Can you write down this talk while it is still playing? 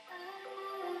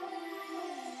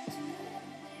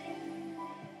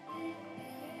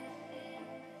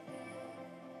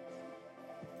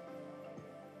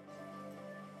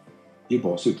I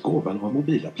basutgåvan av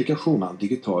Mobilapplikationen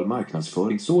digital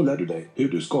marknadsföring så lär du dig hur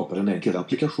du skapar en enkel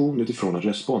applikation utifrån en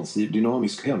responsiv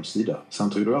dynamisk hemsida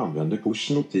samt hur du använder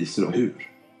push-notiser och hur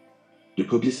du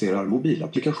publicerar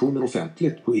mobilapplikationen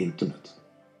offentligt på internet.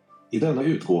 I denna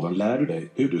utgåvan lär du dig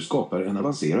hur du skapar en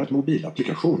avancerad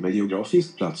mobilapplikation med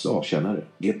geografisk plats och avkännare,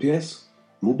 GPS.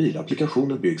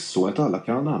 Mobilapplikationen byggs så att alla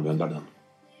kan använda den.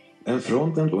 En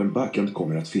frontend och en backend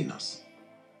kommer att finnas.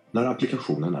 När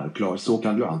applikationen är klar så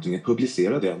kan du antingen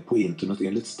publicera den på internet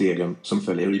enligt stegen som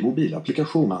följer i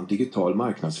Mobilapplikationen digital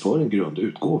marknadsföring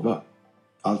grundutgåva.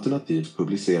 Alternativt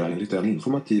publicera enligt den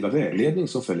informativa vägledning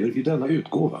som följer i denna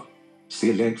utgåva.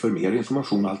 Se länk för mer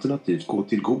information alternativt gå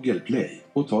till Google Play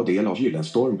och ta del av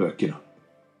Gyllenstorm-böckerna.